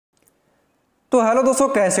तो हेलो दोस्तों,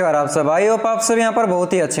 कैसे हो आप सब? आई होप आप सब यहाँ पर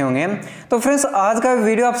बहुत ही अच्छे होंगे। तो फ्रेंड्स, आज का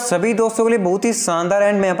वीडियो आप सभी दोस्तों के लिए बहुत ही शानदार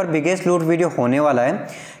एंड में यहाँ पर बिगेस्ट लूट वीडियो होने वाला है।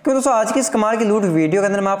 क्योंकि दोस्तों आज की इस कमाल की लूट वीडियो के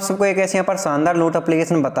अंदर मैं आप सबको एक ऐसे यहाँ पर शानदार लूट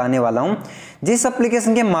एप्लीकेशन बताने वाला हूँ, जिस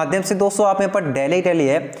एप्लीकेशन के माध्यम से दोस्तों आप यहाँ पर डेली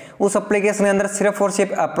है उस एप्लीकेशन के अंदर सिर्फ और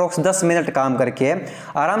सिर्फ अप्रोक्स 10 मिनट काम करके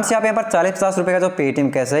आराम से आप यहाँ पर 40-50 रुपये का जो पेटीएम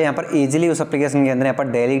कैश है यहाँ पर इजीली उस एप्लीकेशन के अंदर यहाँ पर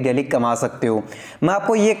डेली कमा सकते हो। मैं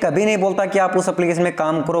आपको ये कभी नहीं बोलता कि आप उस एप्लीकेशन में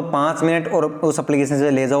काम करो 5 मिनट और उस एप्लीकेशन से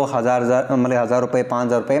ले जाओ हजार रुपये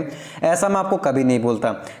 5,000 रुपये, ऐसा मैं आपको कभी नहीं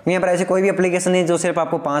बोलता। यहाँ पर ऐसी कोई भी एप्लीकेशन नहीं जो सिर्फ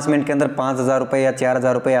आपको 5 मिनट के अंदर 5,000 रुपये या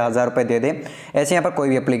 4,000 रुपये या 1,000 रुपये दे दे, ऐसे यहाँ पर कोई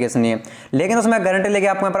भी एप्लीकेशन नहीं है। लेकिन उसमें गारंटी लेके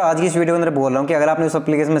आपको यहाँ पर आज की इस वीडियो के अंदर बोल रहा हूँ कि अगर आपने उस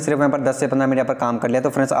एप्लीकेशन में सिर्फ यहाँ पर 10 से 15 मिनट यहाँ पर काम कर लिया तो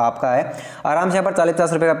फ्रेंड्स आपका है आराम से यहाँ पर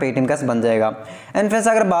 40-50 रुपये का पेटीएम कैश बन जाएगा। एंड फ्रेंड्स,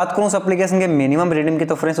 अगर बात करूँ उस एप्लीकेशन के मिनिमम रिडीम की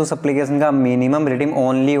तो फ्रेंड्स उस एप्लीकेशन का मिनिमम रिडीम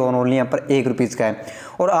ओनली यहाँ पर ₹1 का है।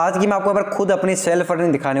 और आज की मैं आपको यहाँ पर खुद अपनी सेल्फ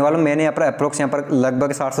अर्निंग दिखाने वाला हूँ। मैंने यहाँ पर अप्रोक्स यहाँ पर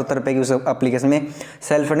लगभग 60-70 रुपये की उस एप्लीकेशन में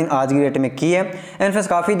सेल्फ अर्निंग आज की डेट में की है। एंड फ्रेंड्स,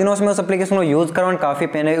 काफ़ी दिनों से मैं उस एप्लीकेशन को यूज़ कर रहा हूँ, काफ़ी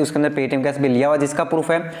मैंने उसके अंदर पेटीएम कैश भी लिया हुआ, जिसका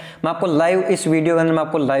प्रूफ है मैं आपको लाइव इस वीडियो के अंदर मैं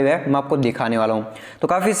आपको लाइव है मैं आपको दिखाने वाला हूँ। तो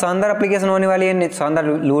काफ़ी शानदार एप्लीकेशन होने वाली है, शानदार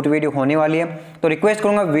लूट वीडियो होने वाली है। तो रिक्वेस्ट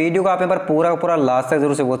करूँगा वीडियो को आप यहाँ पर पूरा लास्ट तक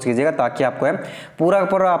जरूर से वॉच कीजिएगा, ताकि आपको है पूरा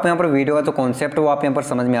आप यहाँ पर वीडियो का जो कॉन्सेप्ट वो आप यहाँ पर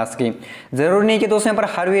समझ में आ सके। जरूरी नहीं कि दोस्तों यहाँ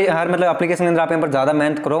पर हर मतलब एप्लीकेशन के अंदर आप यहाँ पर ज़्यादा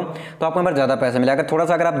मेहनत करो तो आपको यहाँ पर ज़्यादा पैसा मिलेगा। थोड़ा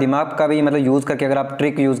सा अगर आप दिमाग का भी मतलब यूज़ करके, अगर आप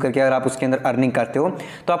ट्रिक यूज़ करके अगर आप उसके अंदर अर्निंग करते हो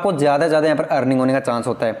तो आपको ज़्यादा यहाँ पर अर्निंग होने का चांस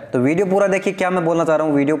होता है। तो वीडियो पूरा देखिए, क्या मैं बोलना चाह रहा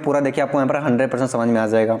हूँ, वीडियो पूरा देखिए, आपको यहाँ पर 100% समझ में आ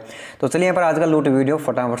जाएगा। तो चलिए यहाँ पर आज का लूट वीडियो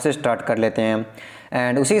फटाफट से स्टार्ट कर लेते हैं।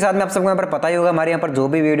 एंड उसी के साथ में आप सबको यहाँ पर पता ही होगा, हमारे यहाँ पर जो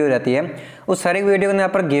भी वीडियो रहती है उस सारी वीडियो के अंदर यहाँ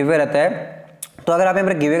पर गिव अवे रहता है। तो अगर आप यहाँ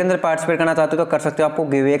पर गिवे के अंदर पार्टिसिपेट करना चाहते हो तो कर सकते हो। आपको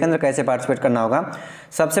गिवे के अंदर कैसे पार्टिसिपेट करना होगा,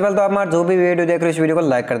 सबसे पहले तो आप हमारा जो भी वीडियो देख रहे हो इस वीडियो को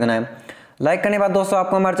लाइक कर देना है। लाइक करने के बाद दोस्तों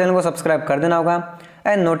आपको हमारे चैनल को सब्सक्राइब कर देना होगा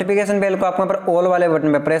एंड नोटिफिकेशन बेल को आपको यहाँ पर ऑल वाले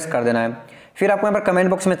बटन पर प्रेस कर देना है। फिर आपको यहाँ पर कमेंट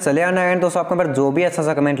बॉक्स में चले आना है। दोस्तों आपको यहाँ पर जो भी अच्छा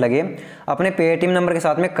सा कमेंट लगे अपने पेटीएम नंबर के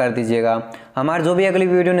साथ में कर दीजिएगा। हमारी जो भी अगली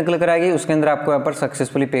वीडियो निकल कर आएगी उसके अंदर आपको यहाँ पर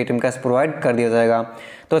सक्सेसफुली पेटीएम कैश प्रोवाइड कर दिया जाएगा।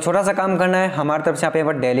 तो छोटा सा काम करना है हमारी तरफ से, आप यहाँ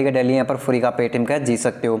पर डेली के डेली यहाँ पर फ्री का पेटीएम कैश जीत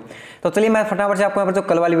सकते हो। तो चलिए मैं फटाफट से आपको यहाँ पर जो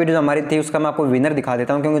कल वाली वीडियो जो हमारी थी उसका मैं आपको विनर दिखा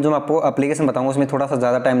देता हूँ, क्योंकि जो मैं आपको एप्लीकेशन बताऊँगा उसमें थोड़ा सा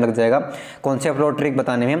ज़्यादा टाइम लग जाएगा कॉन्सेप्ट और ट्रिक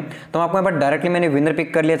बताने में। तो आपको यहाँ पर डायरेक्टली मैंने विनर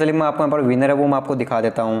पिक कर लिया। चलिए मैं आपको यहाँ पर विनर है वो मैं आपको दिखा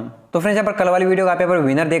देता हूँ। तो फ्रेंड्स, यहाँ पर कल वाली वीडियो आप यहाँ पर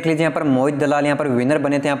विनर देख लीजिए। यहाँ पर मोहित दलाल यहाँ पर विनर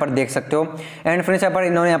बने थे, यहाँ पर देख सकते हो। एंड फ्रेंड्स, यहाँ पर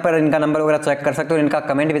इन्होंने यहाँ पर इनका नंबर वगैरह चेक कर सकते हो, इनका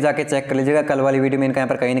कमेंट भी जाके चेक कर लीजिएगा। कल वाली वीडियो में इनका यहाँ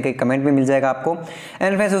पर कहीं ना कहीं कमेंट भी मिल जाएगा आपको।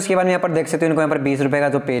 एंड फ्रेंड्स, उसके बाद में यहाँ पर देख सकते हो इनको यहाँ पर 20 रुपये का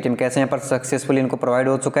जो पेटीएम कैश यहाँ पर सक्सेसफुली इनको प्रोवाइड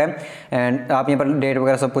हो चुका है। एंड आप यहाँ पर डेट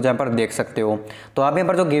वगैरह सब कुछ यहाँ पर देख सकते हो। तो आप यहाँ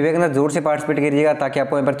पर जो गिवे के अंदर जरूर से पार्टिसिपेट कीजिएगा, ताकि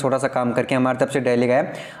आपको यहाँ पर छोटा सा काम करके हमारी तरफ से डेली का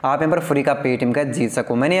है आप यहाँ पर फ्री का पेटीएम कैश जीत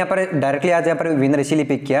सको। मैंने यहाँ पर डायरेक्टली आज यहाँ पर विनर इसीलिए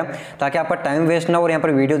पिक किया ताकि आपका टाइम वेस्ट ना हो और यहाँ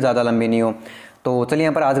पर वीडियो ज़्यादा लंबी नहीं हो। तो चलिए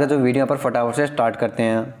यहाँ पर आज का जो वीडियो यहाँ पर फटाफट से स्टार्ट करते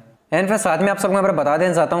हैं। एंड फ्रेंड्स, साथ में आप सबको यहाँ पर बता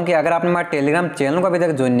देना चाहता हूँ कि अगर आपने हमारे टेलीग्राम चैनल को अभी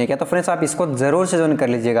तक ज्वाइन नहीं किया तो फ्रेंड्स आप इसको जरूर से ज्वाइन कर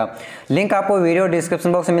लीजिएगा। लिंक आपको वीडियो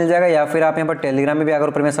डिस्क्रिप्शन बॉक्स में मिल जाएगा, या फिर आप यहाँ पर टेलीग्राम में भी अगर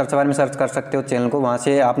ऊपर में सर्च बार में सर्च कर सकते हो चैनल को, वहाँ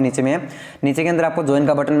से आप नीचे के अंदर आपको ज्वाइन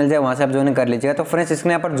का बटन मिल जाए, वहाँ से आप ज्वाइन कर लीजिएगा। तो फ्रेंड्स,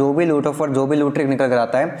 इसमें यहाँ पर जो भी लूट ऑफर जो भी लूट ट्रिक निकल कर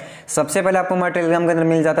आता है सबसे पहले आपको हमारे टेलीग्राम के अंदर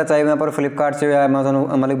मिल जाता है, चाहे यहाँ पर फ्लिपकार्ट से या अमेजोन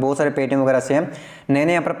मतलब बहुत सारे पेटीएम वगैरह से नए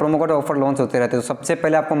यहाँ पर प्रोमो कोड ऑफर लॉन्च होते रहते हैं। तो सबसे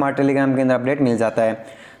पहले आपको हमारे टेलीग्राम के अंदर अपडेट मिल जाता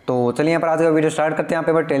है। तो चलिए यहाँ पर आज का वीडियो स्टार्ट करते हैं।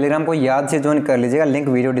 यहाँ पे टेलीग्राम को याद से ज्वाइन कर लीजिएगा, लिंक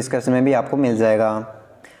वीडियो डिस्क्रिप्शन में भी आपको मिल जाएगा।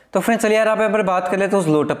 तो फ्रेंड्स, चलिए यार आप यहाँ पर बात कर लेते हैं उस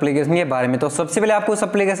लूट एप्लीकेशन के बारे में। तो सबसे पहले आपको उस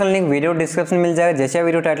एप्लीकेशन लिंक वीडियो डिस्क्रिप्शन में मिल जाएगा। जैसे आप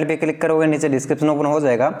वीडियो टाइटल पे क्लिक करोगे नीचे डिस्क्रिप्शन ओपन हो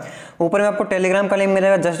जाएगा, ऊपर में आपको टेलीग्राम का लिंक मिल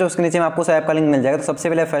जाएगा, जस्ट उसके नीचे में आपको उस ऐप का लिंक मिल जाएगा। तो सबसे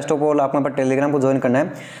पहले फर्स्ट ऑफ ऑल आपको यहाँ पर टेलीग्राम को ज्वाइन करना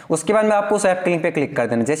है, उसके बाद में आपको उस ऐप के लिंक पे क्लिक कर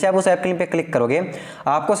देना। जैसे आप उस ऐप के लिंक पे क्लिक करोगे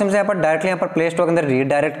आपको सिंपली यहाँ पर डायरेक्टली यहाँ पर प्ले स्टोर के अंदर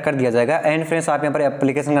रीडायरेक्ट कर दिया जाएगा। एंड फ्रेंड्स, आप यहाँ पर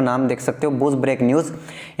एप्लीकेशन का नाम देख सकते हो, बूस्ट ब्रेक न्यूज़,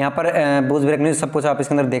 यहाँ पर बूस्ट ब्रेक न्यूज़ सब कुछ आप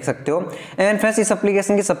इसके अंदर देख सकते हो। एंड फ्रेंड्स, इस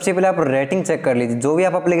एप्लीकेशन की सबसे पहले आप रेटिंग चेक कर लीजिए। जो भी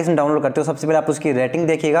आप एप्लीकेशन डाउनलोड करते हो सबसे पहले आप उसकी रेटिंग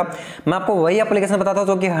देखिएगा। मैं आपको वही एप्लीकेशन बताता हूं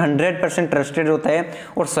जो कि 100% ट्रस्टेड होता है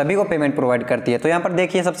और सभी को पेमेंट प्रोवाइड करती है। तो यहाँ पर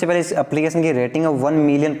देखिए सबसे पहले इस एप्लीकेशन की रेटिंग है 1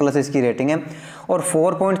 मिलियन प्लस इसकी रेटिंग है और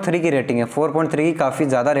 4.3 की रेटिंग है। 4.3 की काफ़ी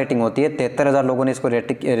ज़्यादा रेटिंग होती है, 73,000 लोगों ने इसको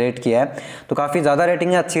रेट किया है, तो काफ़ी ज़्यादा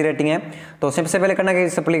रेटिंग है, अच्छी रेटिंग है। तो सबसे पहले करना है कि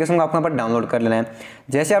इस एप्लीकेशन को आपको यहाँ पर डाउनलोड कर लेना है।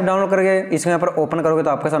 जैसे आप डाउनलोड करके इसको यहाँ पर ओपन करोगे तो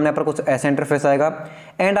आपके सामने यहाँ पर कुछ ऐसा इंटरफेस आएगा।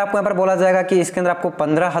 एंड आपको यहाँ पर बोला जाएगा कि इसके अंदर आपको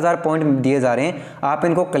 15,000 पॉइंट दिए जा रहे हैं, आप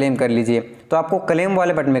इनको क्लेम कर लीजिए। तो आपको क्लेम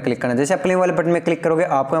वाले बटन में क्लिक करना है। जैसे आप क्लेम वाले बटन में क्लिक करोगे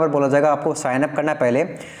आपको यहाँ पर बोला जाएगा आपको साइन अप करना है पहले।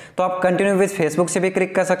 तो आप कंटिन्यू विद फेसबुक से भी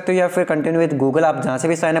क्लिक कर सकते हो या फिर कंटिन्यू विद गूगल, आप जहाँ से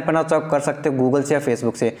भी साइन अप करना चाहो कर सकते हो, गूगल से या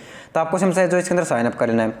फेसबुक से। तो आपको सिंपल जो इसके अंदर साइन अप कर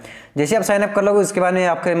लेना है। जैसे आप साइन अप कर लोगे उसके बाद में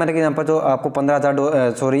आपके मतलब कि यहाँ पर जो आपको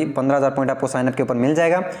 15,000 पॉइंट आपको साइन अप के ऊपर मिल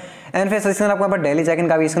जाएगा। एंड फिर इसके अंदर आपको यहाँ पर डेली चेक इन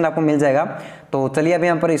का भी इसके अंदर आपको मिल जाएगा। तो चलिए अभी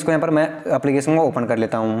यहाँ पर इसको यहाँ पर मैं एप्लीकेशन को ओपन कर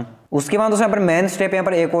लेता हूँ। उसके बाद दोस्तों यहाँ पर मेन स्टेप यहाँ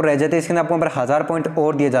पर एक और रह जाती है, इसके अंदर आपको यहाँ पर 1000 पॉइंट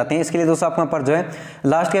और दिए जाते हैं। इसके लिए दोस्तों आपको यहाँ पर जो है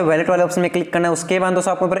लास्ट के वैलेट वाले ऑप्शन में क्लिक करना है। उसके बाद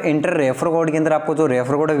दोस्तों आपको यहाँ पर इंटर रेफर कोड के अंदर आपको जो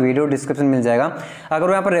रेफर कोड है वीडियो डिस्क्रिप्शन मिल जाएगा। अगर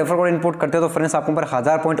वो यहाँ पर रेफर कोड इनपुट करते हो तो फ्रेंड्स आपको यहाँ पर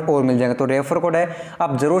 1000 पॉइंट और मिल जाएगा। तो रेफर कोड है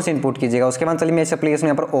आप जरूर से इनपुट कीजिएगा। उसके बाद चलिए मैं इस एप्लीकेशन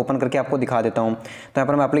यहाँ पर ओपन करके आपको दिखा देता हूँ। तो यहाँ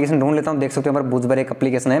पर मैं एप्लीकेशन ढूंढ लेता हूँ। देख सकते हो यहाँ पर बुजबर एक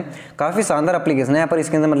एप्लीकेशन है, काफी शानदार एप्लीकेशन है। यहाँ पर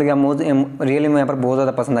इसके अंदर मतलब रियली में यहाँ पर बहुत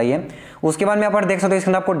ज्यादा पसंद आई है। उसके बाद में यहाँ पर देख सकते हो इसके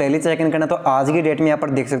अंदर आपको डेली चेक इन करना। तो आज की डेट में यहाँ पर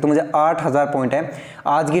देख सकते हो मुझे 8000 पॉइंट है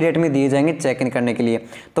आज की डेट में दिए जाएंगे चेक इन करने के लिए।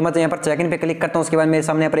 तो मैं यहाँ पर चेक इन पे क्लिक करता हूँ। उसके बाद मेरे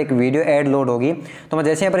सामने यहाँ पर एक वीडियो ऐड लोड होगी। तो मैं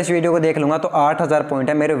जैसे यहाँ पर इस वीडियो को देख लूंगा तो 8000 पॉइंट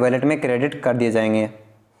है मेरे वैलेट में क्रेडिट कर दिए जाएंगे।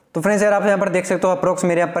 तो फ्रेंड्स यार आप यहाँ पर देख सकते हो अप्रोक्स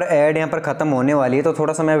मेरे यहाँ पर ऐड यहाँ पर खत्म होने वाली है। तो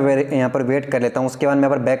थोड़ा सा मैं यहाँ पर वेट कर लेता हूँ। उसके बाद मैं यहाँ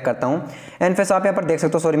पर बैक करता हूँ। एंड फिर आप यहाँ पर देख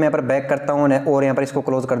सकते हो, सॉरी मैं यहाँ पर बैक करता हूँ और यहाँ पर इसको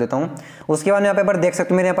क्लोज कर देता हूँ। उसके बाद यहाँ पर देख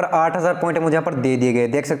सकते हो मेरे यहाँ पर 8000 पॉइंट मुझे यहाँ पर दे दिए गए।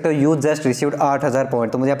 देख सकते हो यू जस्ट रिसीव्ड 8000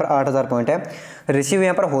 पॉइंट। तो मुझे यहाँ पर 8000 पॉइंट है रिसीव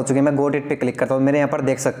यहाँ पर हो चुके हैं। मैं गोट इट पे क्लिक करता हूँ। मेरे यहाँ पर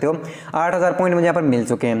देख सकते हो 8000 पॉइंट मुझे यहाँ पर मिल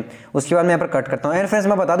चुके हैं। उसके बाद मैं यहाँ पर कट करता हूँ। एंड फ्रेंड्स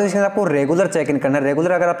मैं बता दूँ इसके अंदर आपको रेगुलर चेक इन करना है।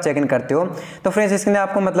 रेगुलर अगर आप चेक इन करते हो तो फ्रेंड्स इसके अंदर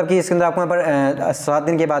आपको मतलब कि इसके अंदर आपको यहाँ पर 7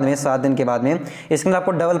 दिन के बाद में इसके अंदर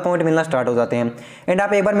आपको डबल पॉइंट मिलना स्टार्ट हो जाते हैं। एंड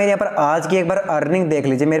आप एक बार मेरे यहाँ पर आज की एक बार अर्निंग देख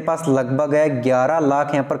लीजिए। मेरे पास लगभग है 11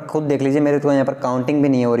 लाख। यहाँ पर खुद देख लीजिए, मेरे तो यहाँ पर काउंटिंग भी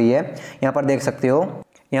नहीं हो रही है। यहाँ पर देख सकते हो,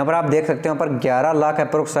 यहाँ पर आप देख सकते हो यहाँ पर 11 लाख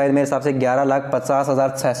अप्रोक्स शायद मेरे हिसाब से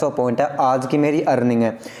 11,50,600 पॉइंट है आज की मेरी अर्निंग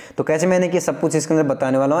है। तो कैसे मैंने कि सब कुछ इसके अंदर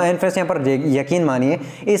बताने वाला हूँ। एंड फ्रेंड्स यहाँ पर यकीन मानिए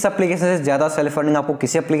इस एप्लीकेशन से ज़्यादा सेल्फ अर्निंग आपको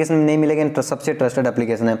किसी एप्लीकेशन में नहीं मिलेगी। सबसे ट्रस्टेड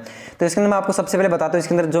एप्लीकेशन है। तो इसके अंदर मैं आपको सबसे पहले बताता हूँ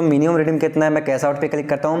इसके अंदर जो मिनिमम रिडीम कितना है। मैं कैश आउट पे क्लिक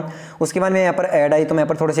करता हूँ। उसके बाद मैं यहाँ पर ऐड आई तो मैं यहाँ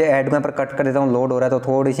पर थोड़े से ऐड को यहाँ पर कट कर देता हूँ। लोड हो रहा है तो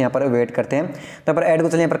थोड़ी सी यहाँ पर वेट करते हैं। तो यहाँ पर ऐड को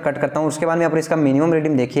चलिए यहाँ पर कट करता हूँ। उसके बाद में यहाँ पर इसका मिनिमम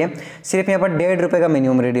रिडीम देखिए, सिर्फ यहाँ पर ₹1.5 का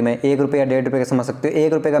मिनिमम रिडीम है। ₹1 या ₹1.5 का समझ सकते हो,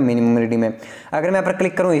 ₹1 का मिनिमम रिडीम है। अगर मैं यहाँ पर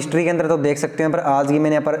क्लिक करूँ हिस्ट्री के अंदर तो देख सकते हो यहाँ पर आज की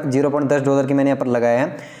मैंने यहाँ पर $0.10 की मैंने यहाँ पर लगाया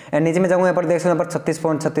है। एंड नीचे में जाऊँगा यहाँ पर देख सकते हो यहाँ पर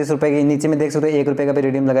 36.36 रुपये की नीचे में देख सकते हो ₹1 का भी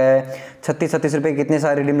रिडीम लगाया है। 36 रुपये कितने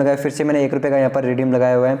सारे रिडीम लगाए, फिर से मैंने ₹1 का यहाँ पर रिडीम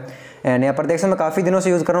लगाया हुआ है। एंड यहाँ पर देख सकते हो मैं काफ़ी दिनों से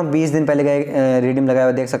यूज़ कर रहा हूँ। 20 दिन पहले का रिडीम लगाया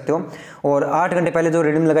हुआ देख सकते हो। और 8 घंटे पहले जो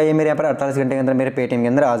रिडीम लगाई है मेरे यहाँ पर 48 घंटे के अंदर मेरे पेटीएम के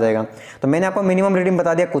अंदर आ जाएगा। तो मैंने आपको मिनिमम रिडीम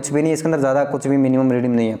बता दिया, कुछ भी नहीं इसके अंदर, ज़्यादा कुछ भी मिनिमम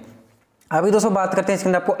रिडीम नहीं है। अभी दोस्तों बात करते हैं इसके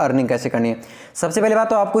अंदर आपको अर्निंग कैसे करनी है। सबसे पहले बात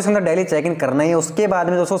तो आपको इसके अंदर डेली चेक इन करना है। उसके बाद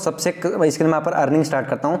में दोस्तों सबसे इसके अंदर मैं यहाँ पर अर्निंग स्टार्ट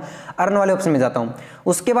करता हूँ, अर्न वाले ऑप्शन में जाता हूँ।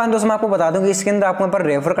 उसके बाद दोस्तों मैं आपको बता दूँ कि इसके अंदर आपको यहाँ पर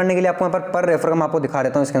रेफर करने के लिए आपको यहाँ पर रेफर का मैं आपको दिखा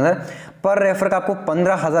देता हूँ। इसके अंदर पर रेफर का आपको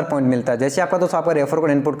 15,000 पॉइंट मिलता है। जैसे आपका दोस्तों आपका रेफर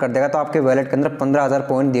कोड इनपुट कर देगा तो आपके वैलेट के अंदर 15,000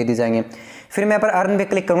 पॉइंट दे दी जाएंगे। फिर मैं यहाँ पर अर्न पे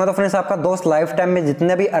क्लिक करूंगा तो फ्रेंड्स आपका दोस्त लाइफ टाइम में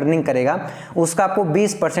जितने भी अर्निंग करेगा उसका आपको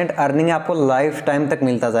 20% अर्निंग आपको लाइफ टाइम तक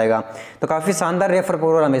मिलता जाएगा। तो काफी शानदार रेफर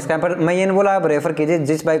प्रोग्राम है इसका। यहाँ पर मैं ये नहीं बोला आप रेफर कीजिए,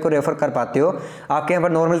 जिस भाई को रेफर कर पाते हो आपके यहाँ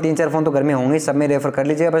पर नॉर्मल 3-4 फोन तो घर में होंगे, सब में रेफर कर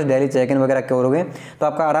लीजिएगा। बस डेली चेक इन वगैरह करोगे तो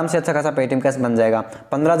आपका आराम से अच्छा खासा पेटीएम कैश बन जाएगा।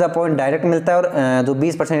 15,000 पॉइंट डायरेक्ट मिलता है और जो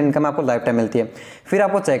 20% इनकम आपको लाइफ टाइम मिलती है। फिर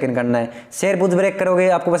आपको चेक इन करना है। शेयर बुज ब्रेक करोगे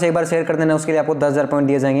आपको बस एक बार शेयर कर देना है, उसके लिए आपको 10,000 पॉइंट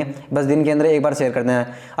दिए जाएंगे। बस दिन के अंदर एक बार शेयर कर देना है।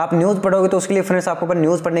 आप न्यूज़ पढ़ोगे तो उसके लिए फ्रेंड्स आपको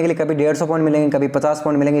न्यूज़ पढ़ने के लिए कभी 150 पॉइंट मिलेंगे, कभी 50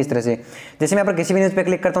 पॉइंट मिलेंगे, इस तरह से। जैसे मैं यहाँ पर किसी भी न्यूज़ पे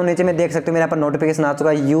क्लिक करता हूँ नीचे में देख सकते हो मेरे यहाँ पर नोटिफिकेशन आ चुका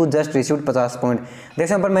है, यू जस्ट रिसीव्ड 50 पॉइंट। देखो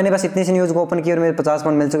यहाँ पर मैंने बस इतनी सी न्यूज़ को ओपन की और मेरे 50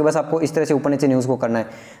 पॉइंट मिल चुके। बस आपको इस तरह से ऊपर नीचे न्यूज़ को करना है।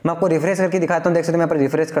 मैं आपको रिफ्रेश करके दिखाता हूँ। देख सकते हो मैं यहाँ पर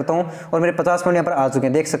रिफ्रेश करता हूँ और मेरे 50 पॉइंट यहाँ पर आ चुके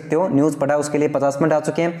हैं। देख सकते हो न्यूज़ पढ़ा उसके लिए 50 पॉइंट आ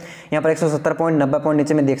चुके हैं। यहाँ पर 170 पॉइंट 90 पॉइंट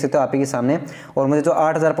नीचे में देख सकते हो आप ही के सामने। और मुझे जो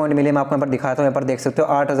 8,000 पॉइंट मिले मैं आपको यहाँ पर दिखाता हूँ। यहाँ पर देख सकते हो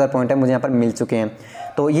 8,000 पॉइंट है मुझे यहाँ पर मिल चुके हैं।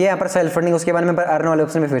 तो ये यहाँ पर सेल्फ फंडिंग। उसके बाद मैं अर्न वाले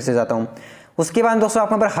ऑप्शन में फिर से जाता हूँ। उसके बाद दोस्तों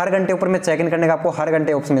आपको यहाँ पर हर घंटे ऊपर में चेक इन करने का आपको हर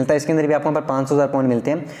घंटे ऑप्शन मिलता है। इसके अंदर भी आपको यहाँ पर 500,000 पॉइंट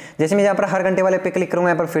मिलते हैं। जैसे मैं यहाँ पर हर घंटे वाले पे क्लिक करूँगा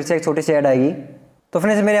यहाँ पर फिर से एक छोटी सी ऐड आएगी। तो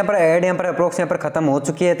फ्रेंड्स मेरे यहाँ पर ऐड यहाँ पर अप्रोक्स यहाँ पर खत्म हो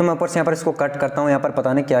चुकी है। तो मैं ऊपर से यहाँ पर इसको कट करता हूँ। यहाँ पर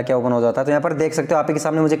पता नहीं क्या क्या ओपन हो जाता है। तो यहाँ पर देख सकते हो आप ही के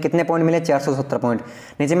सामने मुझे कितने पॉइंट मिले, 470 पॉइंट।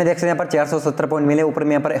 नीचे में देख सकते हैं यहाँ पर 470 पॉइंट मिले। ऊपर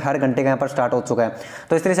में यहाँ पर हर घंटे का यहाँ पर स्टार्ट हो चुका है।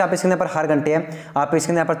 तो इस तरह से आप इसके यहाँ पर हर घंटे आप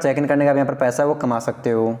इसके यहाँ पर चेक इन करने का यहाँ पर पैसा वो कमा सकते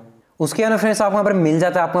हो। उसके अंदर फ्रेंड्स आपको यहाँ पर मिल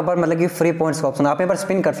जाता है, आपको यहाँ पर मतलब कि फ्री पॉइंट्स का ऑप्शन, आप यहाँ पर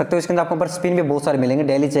स्पिन कर सकते हो। इसके अंदर आपको यहाँ पर स्पिन भी बहुत सारे मिलेंगे,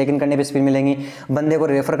 डेली चेक इन करने पे स्पिन मिलेंगी, बंदे को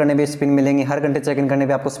रेफर करने पे स्पिन मिलेंगी, हर घंटे चेक इन करने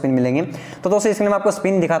पे आपको स्पिन मिलेंगे। तो दोस्तों इसके अंदर मैं आपको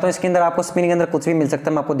स्पिन दिखाता हूँ। इसके अंदर आपको स्पिन के अंदर कुछ भी मिल सकता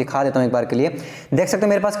है, मैं आपको दिखा देता हूँ एक बार के लिए। देख सकते हो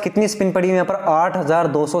मेरे पास कितनी स्पिन पड़ी हुई है, यहाँ पर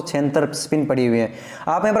 8276 स्पिन पड़ी हुई है।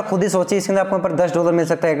 आप यहाँ पर खुद ही सोचिए, इसके अंदर आपको यहाँ पर $10 मिल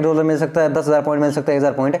सकता है, $1 मिल सकता है, 10,000 पॉइंट मिल सकता है,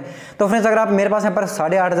 1,000 पॉइंट। तो फ्रेंड्स अगर आप मेरे पास यहाँ पर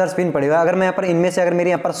 8,500 स्पिन पड़ी हुई है, अगर मैं यहाँ पर इनमें से अगर मेरी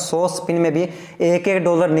यहाँ पर 100 स्पिन में भी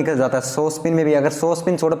 $1 निकल जाता है, 100 स्पिन में भी, अगर 100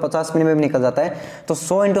 स्पिन छोड़ो 50 स्पिन में भी निकल जाता है, तो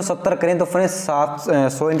 100 × 70 करें तो फ्रेंड्स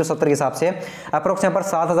 100 × 70 के हिसाब से अप्रोक्स यहाँ पर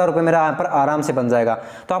 7,000 रुपये मेरा यहाँ पर आराम से बन जाएगा।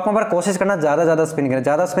 तो आपको यहाँ पर कोशिश करना ज़्यादा स्पिन करें।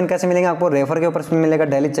 ज़्यादा स्पिन कैसे मिलेंगे, आपको रेफर के ऊपर स्पिन मिलेगा,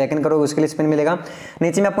 डेली चेक इन करोगे उसके लिए स्पिन मिलेगा।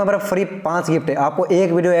 नीचे में आपको यहाँ पर फ्री 5 गिफ्ट है, आपको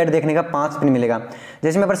एक वीडियो ऐड देखने का 5 स्पिन मिलेगा।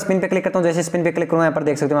 जैसे मैं पर स्पिन पे क्लिक करता हूँ, जैसे स्पिन पे क्लिक करूँ यहाँ पर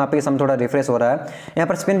देख सकते हो यहाँ पे सम थोड़ा रिफ्रेश हो रहा है। यहाँ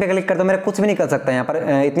पर स्पिन पे क्लिक करता हूँ, मेरा कुछ भी निकल सकता है। यहाँ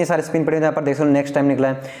पर इतनी सारी स्पिन पड़ी है, यहाँ पर देख सकते हो नेक्स्ट टाइम निकला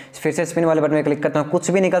है। फिर से स्पिन वाले बटन में क्लिक करता हूँ, कुछ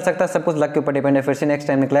भी निकल सकता है, सब कुछ लक के ऊपर डिपेंड है। फिर से नेक्स्ट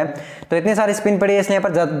टाइम निकला है। तो इतनी सारी स्पिन पड़ी है, इसलिए यहाँ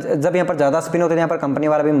पर जब यहाँ पर ज़्यादा स्पिन होते हैं यहाँ पर कंपनी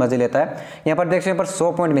वाला भी मजे लेता है। यहाँ पर देख सकते हो यहाँ पर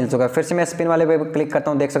 100 पॉइंट मिल चुका है। फिर से मैं स्पिन वाले पे क्लिक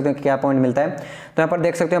करता हूँ, देख सकते हो क्या पॉइंट मिलता है। तो यहाँ पर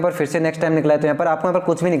देख सकते हो यहाँ पर फिर से नेक्स्ट टाइम निकला है। तो यहाँ पर आपको यहाँ पर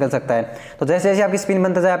कुछ भी निकल सकता है। तो जैसे जैसे आपकी स्पिन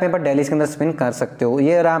बनता जाए, आप यहाँ पर डेली के अंदर स्पिन कर सकते हो।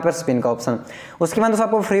 ये रहा यहाँ पर स्पिन का ऑप्शन। उसके बाद दोस्तों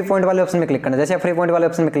आपको फ्री पॉइंट वाले ऑप्शन में क्लिक करना है। जैसे आप फ्री पॉइंट वाले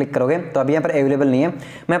ऑप्शन में क्लिक करोगे तो अभी यहाँ पर अवेलेबल नहीं है,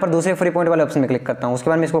 मैं यहाँ पर दूसरे फ्री पॉइंट वाले ऑप्शन में क्लिक करता हूँ। उसके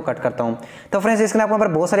बाद मैं इसको कट करता हूँ। तो फ्रेंड्स इसके आपको यहाँ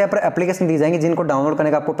पर बहुत सारे यहाँ पर एप्लीकेशन दी जाएंगी जिनको डाउनलोड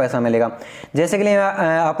करने का आपको पैसा मिलेगा। जैसे कि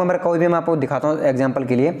आपको मेरा कोई भी मैं आपको दिखाता हूँ एग्जाम्पल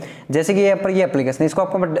के लिए। जैसे कि यहाँ पर ये एप्लीकेशन, इसको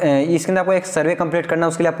आपको इसके अंदर आपको एक सर्वे कंप्लीट करना है,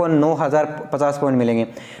 उसके लिए आपको 9,050 पॉइंट मिलेंगे।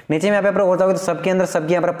 नीचे में यहाँ पर और जाओगे तो सबके अंदर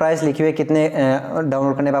सबकी यहाँ पर प्राइस लिखी हुई है, कितने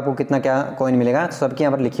डाउनलोड करने पर आपको कितना क्या कॉइन मिलेगा, तो सबकी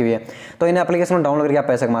यहाँ पर लिखी हुई है। तो इन एप्लीकेशन को डाउनलोड करके आप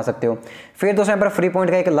पैसा कमा सकते हो। फिर दोस्तों यहाँ पर फ्री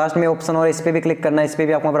पॉइंट का एक लास्ट में ऑप्शन और इस पर भी क्लिक करना है, इस पर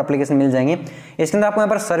भी आपको यहाँ पर एप्लीकेशन मिल जाएंगे। इसके अंदर आपको यहाँ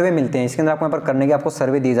पर सर्वे मिलते हैं, इसके अंदर आपको यहाँ पर करने के आपको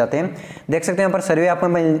सर्वे दिए जाते हैं। देख सकते हैं यहाँ पर सर्वे आपको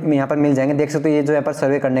यहाँ पर मिल जाएंगे। देख सकते हो ये जो यहाँ पर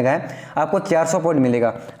सर्वे करने का है आपको 400 पॉइंट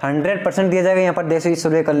मिलेगा, 100% दिया जाएगा। यहाँ पर देख सकते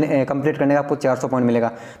सर्वे कंप्लीट करने का आपको 400 पॉइंट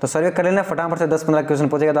मिलेगा। तो सर्वे कर लेना, फटाफट से 10-15 क्वेश्चन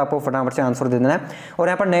पूछेगा तो आपको फटाफट से आंसर दे देना है। और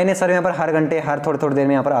यहाँ पर नए सर्वे यहाँ पर हर घंटे हर थोड़ी देर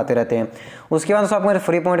में यहाँ पर आते रहते हैं। उसके बाद आपको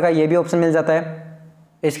फ्री पॉइंट का ये भी ऑप्शन मिल जाता है।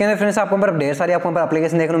 इसके अंदर फ्रेंड्स आपको पर ढेर सारी आपको पर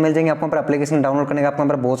एप्लीकेशन देखने को मिल जाएंगे। आपको पर एप्लीकेशन डाउनलोड करने का आपको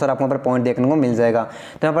पर बहुत सारा आपको पर पॉइंट देखने को मिल जाएगा।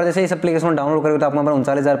 तो यहाँ पर जैसे इस एप्लीकेशन को डाउनलोड करोगे तो आपको पर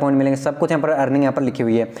 39,000 पॉइंट मिलेंगे। सब कुछ यहाँ पर अर्निंग यहाँ पर लिखी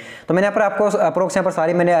हुई है। तो मैंने यहाँ पर आपको अप्रोक्स यहाँ पर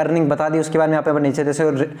सारी मैंने अर्निंग बता दी। उसके बाद में यहाँ पर नीचे जैसे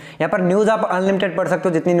यहाँ पर न्यूज़ आप अनलिमिटेड पढ़ सकते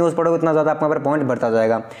हो, जितनी न्यूज़ पढ़ोगे उतना ज़्यादा आपको यहाँ पर पॉइंट बढ़ता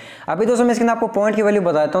जाएगा। अभी दोस्तों मैं इसके अंदर आपको पॉइंट की वैल्यू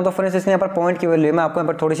बताता हूँ। तो फ्रेंड्स इसके यहाँ पर पॉइंट की वैल्यू मैं आपको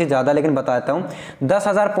यहाँ पर थोड़ी सी ज़्यादा लेकिन बताता हूँ।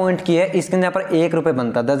 10,000 पॉइंट की है, इसके अंदर यहाँ पर ₹1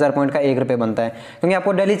 बनता है, 10,000 पॉइंट का ₹1 बनता है। क्योंकि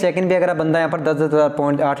आपको डेली चेक इन भी अगर बंदा यहाँ पर 10,000 पॉइंट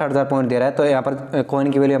 8,000 पॉइंट दे रहा है तो यहाँ पर कॉइन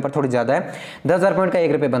की वैल्यू यहाँ पर थोड़ी ज़्यादा है, 10,000 पॉइंट का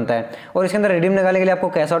 ₹1 बनता है। और इसके अंदर रिडीम लगाने के लिए आपको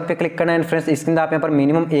कैश आउट पे क्लिक करना है। फ्रेंड्स इसके अंदर आप यहाँ पर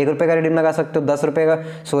मिनिमम ₹1 का रिडीम लगा सकते हो, ₹10 का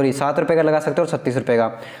 ₹7 का लगा सकते हो और ₹36 का।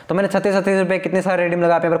 तो मैंने 36 रुपये कितने सारे रिडीम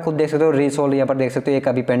लगा, आप यहाँ पर खुद देख सकते हो। रीसोल्ड यहाँ पर देख सकते हो, एक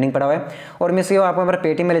अभी पेंडिंग पड़ा हुआ है। और मैं इसको आपको यहाँ पर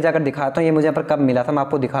पेटीएम में ले जाकर दिखाता हूँ। ये मुझे यहाँ पर कब मिला था मैं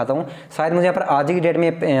आपको दिखाता हूँ। शायद मुझे यहाँ पर आज की डेट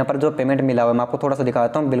में यहाँ पर जो पेमेंट मिला हुआ है मैं आपको थोड़ा सा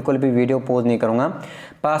दिखाता हूँ। बिल्कुल भी वीडियो पॉज नहीं करूँगा।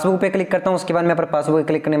 पासबुक पे क्लिक करता हूँ। उसके बाद मैं यहाँ पर पासबुक पे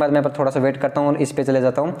क्लिक करने के बाद मैं यहाँ पर थोड़ा सा वेट करता हूँ और इस पे चले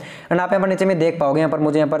जाता हूँ। एंड आप यहाँ पर नीचे में देख पाओगे, यहाँ पर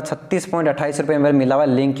मुझे यहाँ पर 36.28 रुपये मेरे मिला हुआ है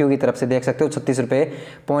लिंक क्यू की तरफ से। देख सकते हो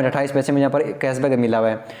 36.28 मुझे यहाँ पर कैशबैक मिला हुआ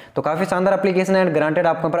है। तो काफ़ी शानदार एप्लीकेशन है। ग्रांटेड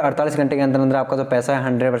आपको यहाँ पर 48 घंटे के अंदर अंदर आपका जो पैसा है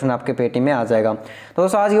 100% आपके पेटीएम में आ जाएगा। तो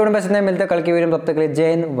दोस्तों आज की वीडियो में बस इतना, मिलते हैं कल की वीडियो में। तब तक के लिए जय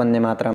हिंद, वंदे मातरम।